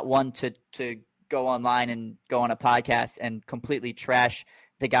I'm not one to go online and go on a podcast and completely trash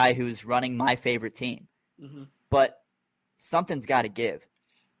the guy who's running my favorite team. Mm-hmm. But something's got to give.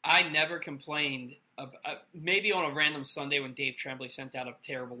 I never complained maybe on a random Sunday when Dave Tremblay sent out a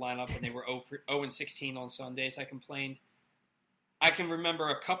terrible lineup and they were 0-16 on Sundays, I complained. I can remember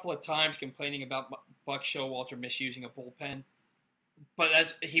a couple of times complaining about Buck Showalter misusing a bullpen,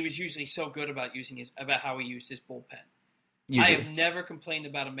 but he was usually so good about how he used his bullpen. Usually. I have never complained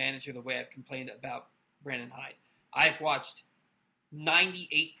about a manager the way I've complained about Brandon Hyde. I've watched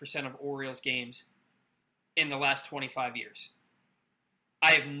 98% of Orioles games in the last 25 years.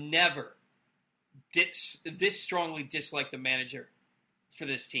 I have never this strongly disliked a manager for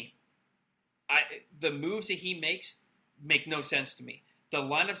this team. The moves that he makes make no sense to me. The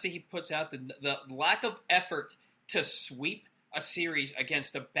lineups that he puts out, the lack of effort to sweep a series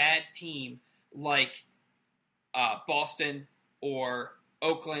against a bad team like Boston or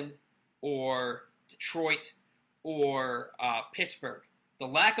Oakland or Detroit or Pittsburgh. The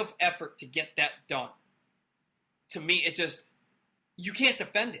lack of effort to get that done. To me, you can't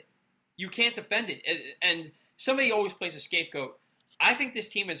defend it. You can't defend it. And somebody always plays a scapegoat. I think this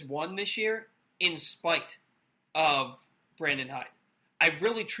team has won this year in spite of Brandon Hyde. I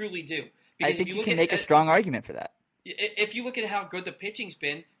really, truly do. Because I think you can make a strong argument for that. If you look at how good the pitching's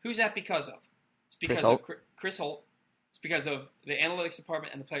been, who's that because of? It's because of Chris Holt. It's because of the analytics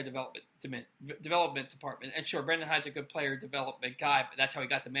department and the player development department. And sure, Brandon Hyde's a good player development guy, but that's how he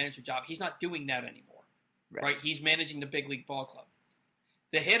got the manager job. He's not doing that anymore. Right? He's managing the big league ball club.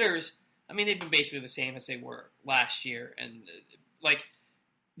 The hitters, I mean, they've been basically the same as they were last year. And,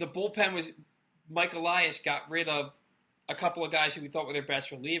 the bullpen was Mike Elias got rid of a couple of guys who we thought were their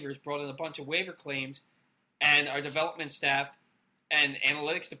best relievers, brought in a bunch of waiver claims, and our development staff and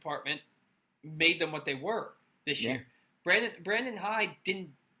analytics department made them what they were this year. Brandon Hyde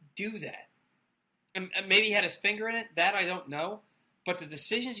didn't do that. And maybe he had his finger in it. That I don't know. But the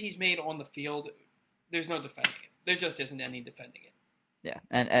decisions he's made on the field, there's no defending it. There just isn't any defending it. Yeah,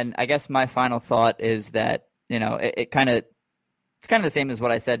 and I guess my final thought is that, it's kind of the same as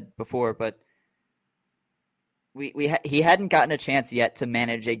what I said before, but he hadn't gotten a chance yet to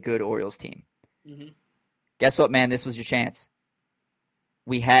manage a good Orioles team. Mm-hmm. Guess what, man? This was your chance.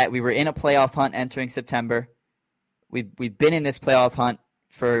 We were in a playoff hunt entering September. We've been in this playoff hunt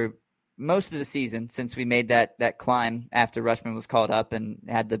for most of the season since we made that climb after Rutschman was called up and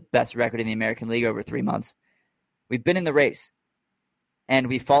had the best record in the American League over 3 months. We've been in the race, and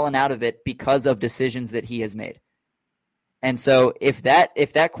we've fallen out of it because of decisions that he has made. And so if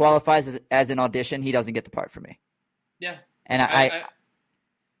that qualifies as an audition, he doesn't get the part for me. Yeah. And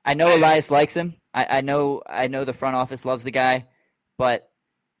I know Elias likes him. I know the front office loves the guy, but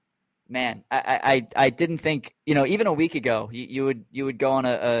man, I didn't think, even a week ago you would go on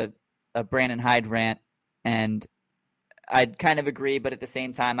a Brandon Hyde rant, and I'd kind of agree, but at the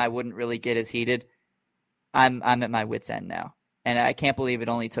same time I wouldn't really get as heated. I'm at my wit's end now, and I can't believe it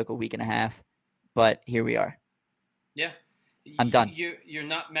only took a week and a half, but here we are. Yeah. I'm done. You're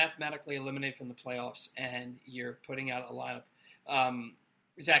not mathematically eliminated from the playoffs, and you're putting out a lineup.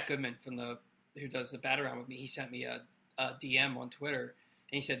 Zach Goodman who does the bat around with me, he sent me a DM on Twitter,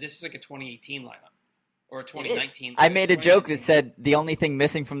 and he said this is like a 2018 lineup or a 2019. I made a joke that said the only thing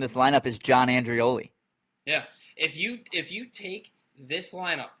missing from this lineup is John Andrioli. Yeah, if you take this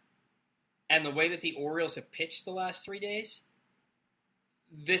lineup and the way that the Orioles have pitched the last 3 days,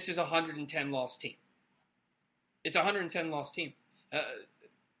 this is a 110 loss team. It's a 110 loss team.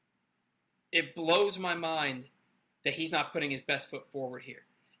 It blows my mind that he's not putting his best foot forward here.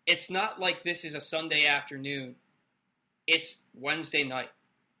 It's not like this is a Sunday afternoon. It's Wednesday night.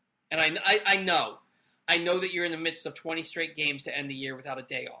 And I know that you're in the midst of 20 straight games to end the year without a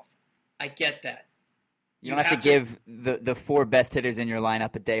day off. I get that. You don't have to give the four best hitters in your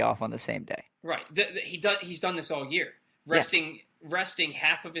lineup a day off on the same day. Right. He's done this all year. Resting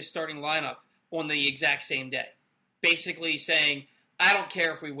half of his starting lineup on the exact same day. Basically saying, I don't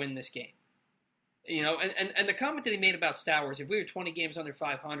care if we win this game. And the comment that he made about Stowers, if we were 20 games under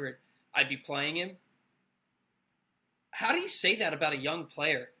 500, I'd be playing him. How do you say that about a young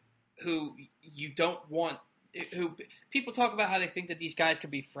player who you don't want, who people talk about how they think that these guys can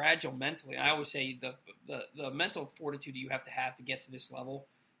be fragile mentally. I always say the mental fortitude you have to get to this level,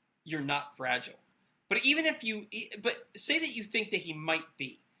 you're not fragile. But but say that you think that he might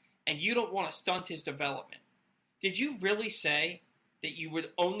be, and you don't want to stunt his development. Did you really say that you would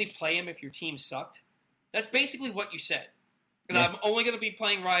only play him if your team sucked? That's basically what you said. And I'm only going to be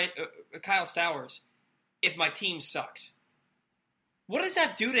playing Kyle Stowers if my team sucks. What does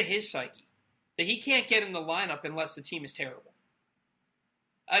that do to his psyche? That he can't get in the lineup unless the team is terrible.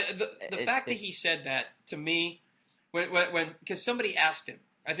 The fact that he said that, to me, when because somebody asked him,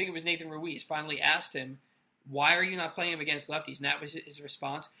 I think it was Nathan Ruiz, finally asked him, why are you not playing him against lefties? And that was his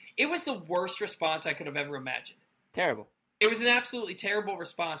response. It was the worst response I could have ever imagined. Terrible. It was an absolutely terrible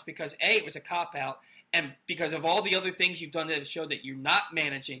response because, A, it was a cop-out, and because of all the other things you've done to show that you're not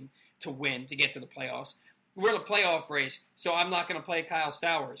managing to win to get to the playoffs. We're in a playoff race, so I'm not going to play Kyle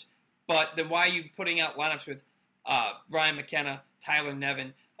Stowers. But then why are you putting out lineups with Ryan McKenna, Tyler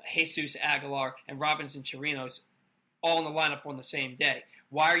Nevin, Jesus Aguilar, and Robinson Chirinos all in the lineup on the same day?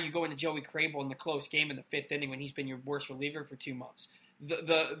 Why are you going to Joey Crable in the close game in the fifth inning when he's been your worst reliever for 2 months?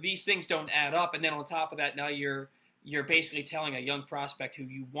 These things don't add up, and then on top of that, now you're basically telling a young prospect who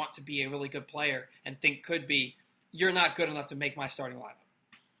you want to be a really good player and think could be, you're not good enough to make my starting lineup.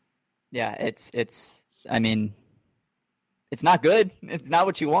 Yeah, it's not good. It's not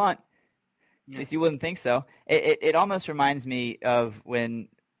what you want. At least you wouldn't think so. It almost reminds me of when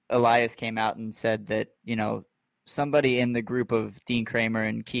Elias came out and said that, somebody in the group of Dean Kramer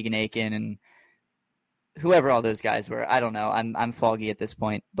and Keegan Aiken and whoever all those guys were, I don't know. I'm foggy at this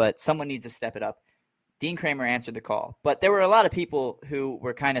point, but someone needs to step it up. Dean Kramer answered the call, but there were a lot of people who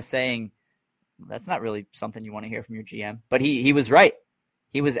were kind of saying that's not really something you want to hear from your GM. But he was right.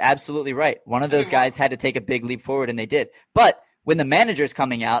 He was absolutely right. One of those guys had to take a big leap forward, and they did. But when the manager's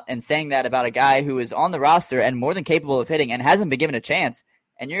coming out and saying that about a guy who is on the roster and more than capable of hitting and hasn't been given a chance,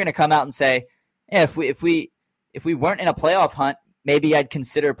 and you're going to come out and say, yeah, if we weren't in a playoff hunt, maybe I'd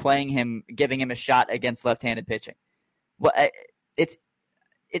consider playing him, giving him a shot against left-handed pitching. Well, it's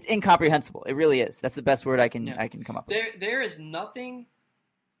incomprehensible. It really is. That's the best word I can come up with. There is nothing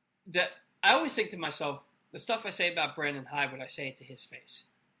that I always think to myself, the stuff I say about Brandon Hyde, would I say it to his face?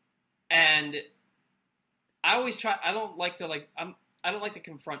 And I always try. I don't like to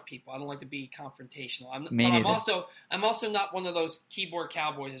confront people. I don't like to be confrontational. I'm also not one of those keyboard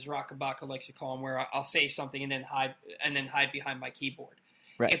cowboys, as Rock Ibaka likes to call them, where I'll say something and then hide behind my keyboard.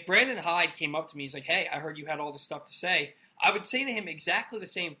 Right. If Brandon Hyde came up to me, he's like, "Hey, I heard you had all this stuff to say," I would say to him exactly the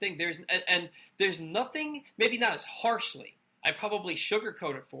same thing. There's nothing, maybe not as harshly. I probably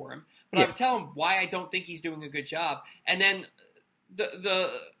sugarcoat it for him, but I would tell him why I don't think he's doing a good job. And then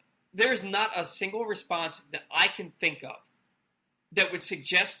there's not a single response that I can think of that would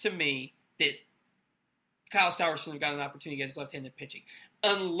suggest to me that Kyle Stowers shouldn't have got an opportunity against left-handed pitching.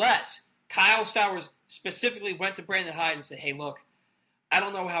 Unless Kyle Stowers specifically went to Brandon Hyde and said, hey, look, I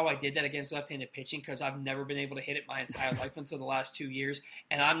don't know how I did that against left-handed pitching because I've never been able to hit it my entire life until the last 2 years,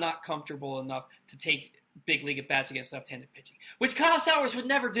 and I'm not comfortable enough to take big league at-bats against left-handed pitching, which Kyle Stowers would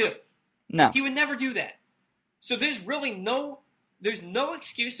never do. No. He would never do that. So there's really no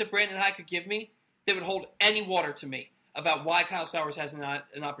excuse that Brandon Hyde could give me that would hold any water to me about why Kyle Stowers has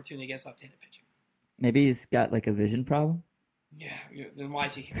an opportunity against left-handed pitching. Maybe he's got like a vision problem? Yeah, then why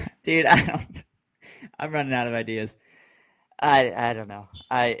is he here? Dude, I'm running out of ideas. I don't know.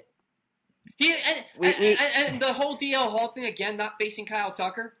 And the whole DL Hall thing, again, not facing Kyle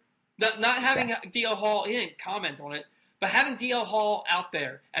Tucker, not having DL Hall, he didn't comment on it, but having DL Hall out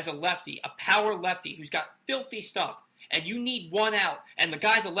there as a lefty, a power lefty who's got filthy stuff, and you need one out, and the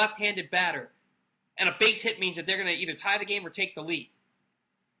guy's a left-handed batter, and a base hit means that they're going to either tie the game or take the lead.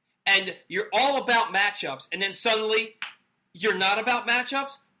 And you're all about matchups, and then suddenly you're not about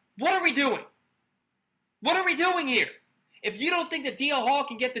matchups? What are we doing? What are we doing here? If you don't think that DL Hall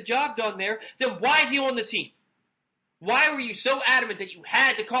can get the job done there, then why is he on the team? Why were you so adamant that you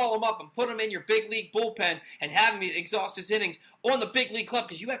had to call him up and put him in your big league bullpen and have him exhaust his innings on the big league club?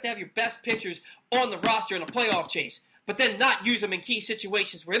 Because you have to have your best pitchers on the roster in a playoff chase, but then not use them in key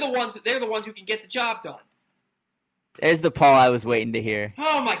situations where they're the ones who can get the job done. There's the Paul I was waiting to hear.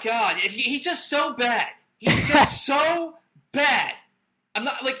 Oh my God, he's just so bad. He's just so bad.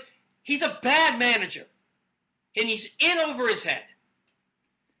 He's a bad manager, and he's in over his head.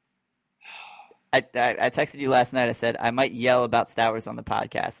 I texted you last night. I said I might yell about Stowers on the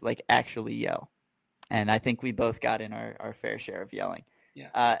podcast, like actually yell. And I think we both got in our fair share of yelling.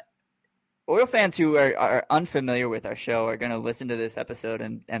 Yeah. Oil fans who are unfamiliar with our show are going to listen to this episode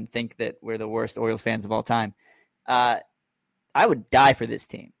and think that we're the worst Orioles fans of all time. I would die for this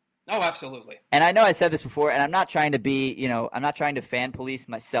team. Oh, absolutely. And I know I said this before, and I'm not trying to be, I'm not trying to fan police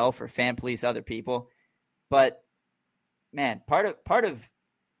myself or fan police other people. But, man, part of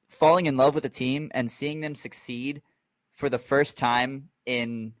falling in love with a team and seeing them succeed for the first time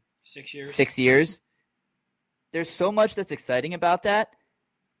in 6 years, there's so much that's exciting about that,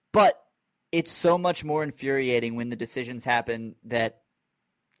 but it's so much more infuriating when the decisions happen that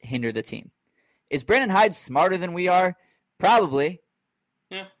hinder the team. Is Brandon Hyde smarter than we are? Probably.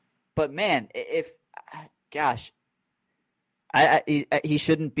 Yeah. But man, he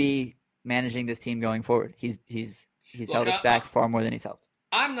shouldn't be managing this team going forward. He's held us back far more than he's helped.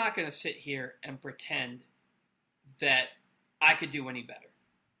 I'm not going to sit here and pretend that I could do any better.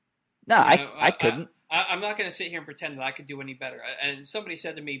 No, I couldn't. I'm not going to sit here and pretend that I could do any better. And somebody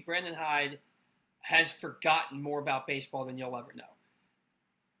said to me, Brandon Hyde has forgotten more about baseball than you'll ever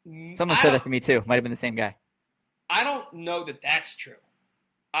know. Someone said that to me too. Might have been the same guy. I don't know that that's true.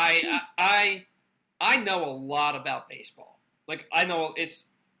 I know a lot about baseball. Like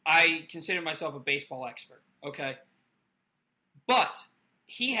I consider myself a baseball expert. Okay, but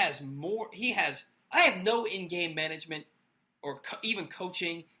he has more. I have no in-game management or even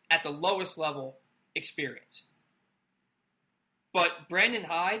coaching at the lowest level experience. But Brandon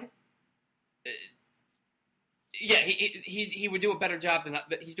Hyde, he would do a better job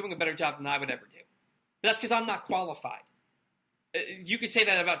he's doing a better job than I would ever do. But that's because I'm not qualified. You could say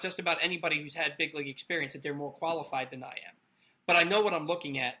that about just about anybody who's had big league experience, that they're more qualified than I am. But I know what I'm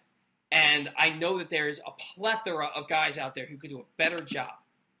looking at, and I know that there is a plethora of guys out there who could do a better job.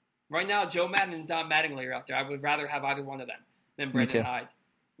 Right now, Joe Madden and Don Mattingly are out there. I would rather have either one of them than Brandon Hyde,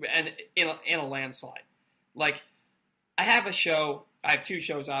 and in a landslide. Like, I have two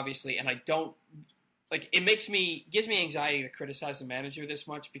shows, obviously, and I don't like. It gives me anxiety to criticize the manager this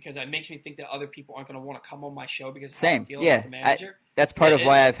much because it makes me think that other people aren't going to want to come on my show because of how I feel about the manager. That's part of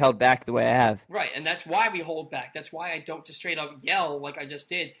why I've held back the way I have. Right, and that's why we hold back. That's why I don't just straight up yell like I just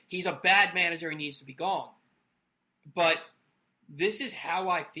did. He's a bad manager. He needs to be gone. But this is how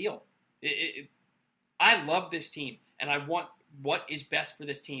I feel. I love this team, and I want what is best for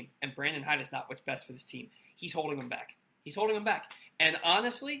this team. And Brandon Hyde is not what's best for this team. He's holding them back. And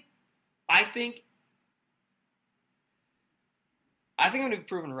honestly, I think I'm going to be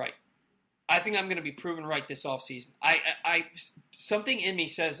proven right. I think I'm going to be proven right this offseason. Something in me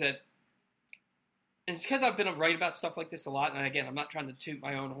says that, and it's because I've been right about stuff like this a lot. And again, I'm not trying to toot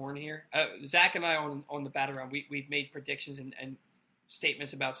my own horn here. Zach and I on the Bat Around, we've made predictions and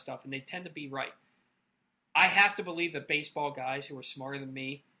statements about stuff, and they tend to be right. I have to believe that baseball guys who are smarter than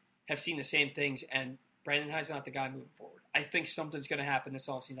me have seen the same things, and Brandon Hyde's not the guy moving forward. I think something's going to happen this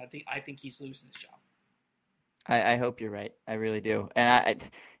offseason. I think he's losing his job. I hope you're right. I really do. And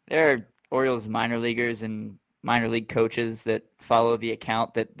there are Orioles minor leaguers and minor league coaches that follow the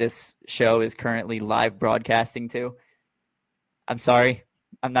account that this show is currently live broadcasting to. I'm sorry.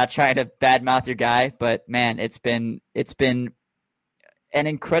 I'm not trying to badmouth your guy, but man, it's been an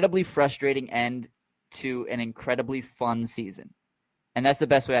incredibly frustrating end to an incredibly fun season. And that's the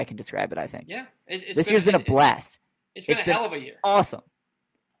best way I can describe it, I think. Yeah. This year's been a blast. It's been a hell of a year. Awesome.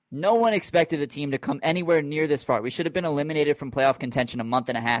 No one expected the team to come anywhere near this far. We should have been eliminated from playoff contention a month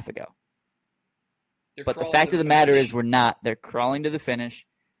and a half ago. But the fact of the matter is we're not. They're crawling to the finish,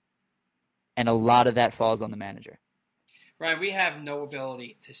 and a lot of that falls on the manager. Ryan, we have no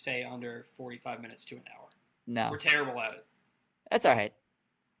ability to stay under 45 minutes to an hour. No. We're terrible at it. That's all right.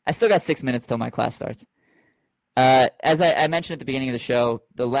 I still got 6 minutes till my class starts. As I mentioned at the beginning of the show,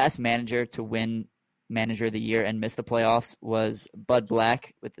 the last manager to win Manager of the Year and miss the playoffs was Bud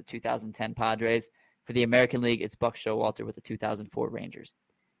Black with the 2010 Padres. For the American League, it's Buck Showalter with the 2004 Rangers.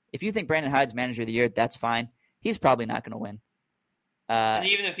 If you think Brandon Hyde's Manager of the Year, that's fine. He's probably not going to win. And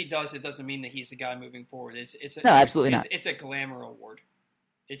even if he does, it doesn't mean that he's the guy moving forward. No, absolutely not. It's a glamour award.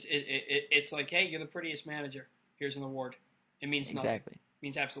 It's like, hey, you're the prettiest manager. Here's an award. It means nothing. Exactly. It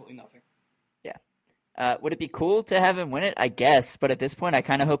means absolutely nothing. Yeah. Would it be cool to have him win it? I guess, but at this point, I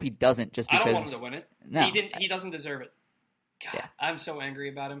kind of hope he doesn't. Just because I don't want him to win it. No, he doesn't deserve it. God, yeah. I'm so angry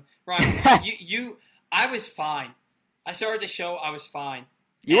about him, Brian. I was fine. I started the show. I was fine.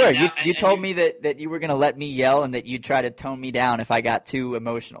 You were. You told me that you were going to let me yell and that you'd try to tone me down if I got too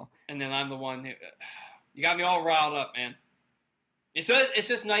emotional. And then I'm the one who you got me all riled up, man. It's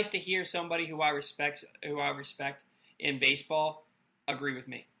just nice to hear somebody who I respect in baseball agree with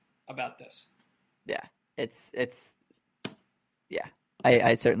me about this. Yeah, yeah.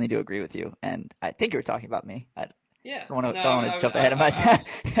 I certainly do agree with you, and I think you were talking about me. I don't want to jump ahead of myself.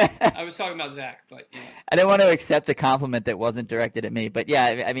 I was talking about Zach, but I didn't want to accept a compliment that wasn't directed at me. But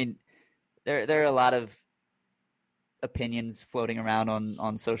yeah, I mean, there are a lot of opinions floating around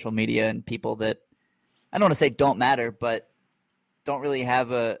on social media and people that I don't want to say don't matter, but don't really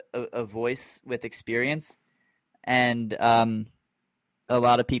have a voice with experience, and a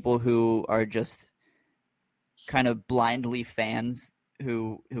lot of people who are just kind of blindly fans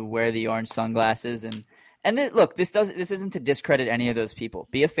who wear the orange sunglasses and look, this isn't to discredit any of those people.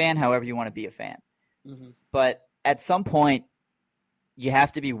 Be a fan however you want to be a fan. Mm-hmm. But at some point you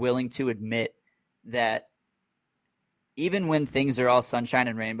have to be willing to admit that even when things are all sunshine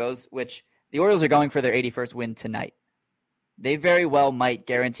and rainbows, which the Orioles are going for their 81st win tonight, they very well might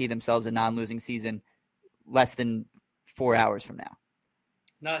guarantee themselves a non-losing season less than 4 hours from now.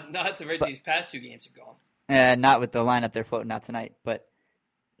 Not the way these past two games have gone. Not with the lineup they're floating out tonight, but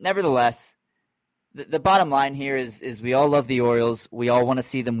nevertheless, the bottom line here is we all love the Orioles. We all want to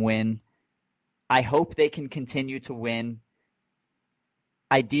see them win. I hope they can continue to win.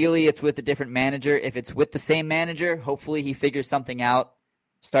 Ideally, it's with a different manager. If it's with the same manager, hopefully he figures something out,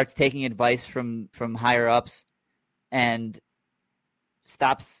 starts taking advice from higher ups, and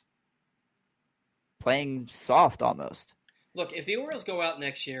stops playing soft almost. Look, if the Orioles go out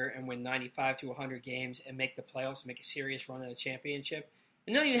next year and win 95 to 100 games and make the playoffs and make a serious run at the championship,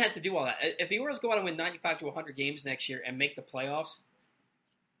 and they don't even have to do all that. If the Orioles go out and win 95 to 100 games next year and make the playoffs,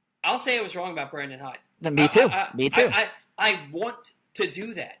 I'll say I was wrong about Brandon Hyde. Me too. Me too. I want to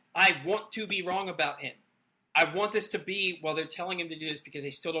do that. I want to be wrong about him. I want this to be, well, they're telling him to do this because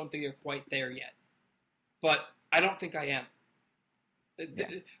they still don't think they're quite there yet. But I don't think I am. Yeah.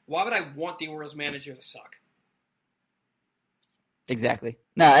 Why would I want the Orioles manager to suck? Exactly.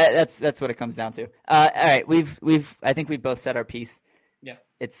 No, that's what it comes down to. All right, I think we've both said our piece. Yeah.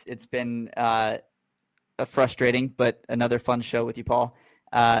 It's been a frustrating but another fun show with you, Paul.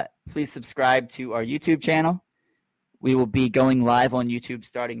 Please subscribe to our YouTube channel. We will be going live on YouTube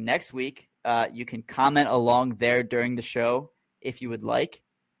starting next week. You can comment along there during the show if you would like.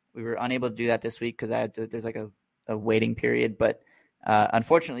 We were unable to do that this week because there's like a waiting period, but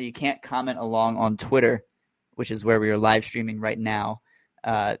unfortunately you can't comment along on Twitter, which is where we are live streaming right now.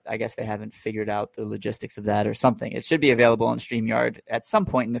 I guess they haven't figured out the logistics of that or something. It should be available on StreamYard at some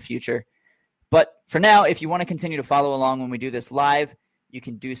point in the future. But for now, if you want to continue to follow along when we do this live, you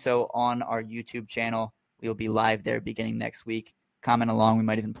can do so on our YouTube channel. We will be live there beginning next week. Comment along. We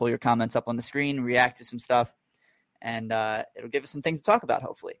might even pull your comments up on the screen, react to some stuff, and it'll give us some things to talk about,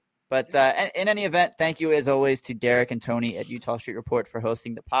 hopefully. But in any event, thank you, as always, to Derek and Tony at Utah Street Report for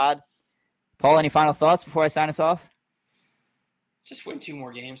hosting the pod. Paul, any final thoughts before I sign us off? Just win 2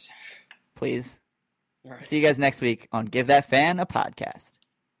 more games. Please. All right. See you guys next week on Give That Fan a Podcast.